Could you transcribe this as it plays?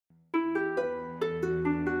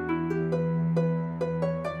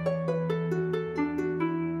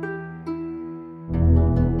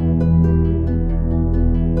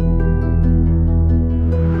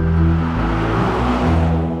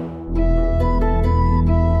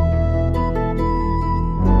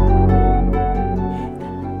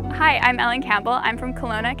Hi, I'm Ellen Campbell. I'm from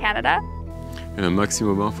Kelowna, Canada. And I'm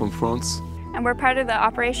Maxime from France. And we're part of the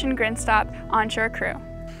Operation Grindstop onshore crew.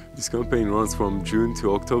 This campaign runs from June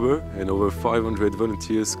to October, and over 500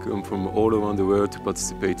 volunteers come from all around the world to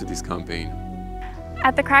participate in this campaign.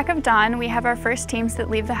 At the crack of dawn, we have our first teams that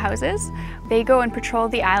leave the houses. They go and patrol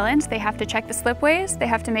the island. They have to check the slipways. They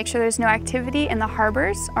have to make sure there's no activity in the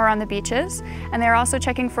harbors or on the beaches. And they're also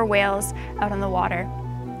checking for whales out on the water.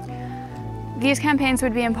 These campaigns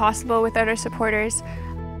would be impossible without our supporters.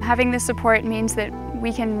 Having this support means that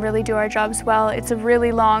we can really do our jobs well. It's a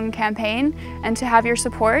really long campaign, and to have your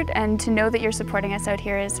support and to know that you're supporting us out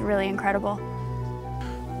here is really incredible.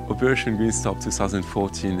 Operation Grindstop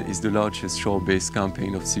 2014 is the largest shore-based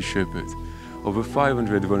campaign of Sea Shepherd. Over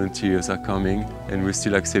 500 volunteers are coming, and we're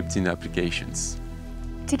still accepting applications.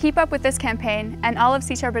 To keep up with this campaign and all of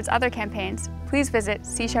Sea Shepherd's other campaigns, please visit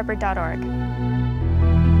seashepherd.org.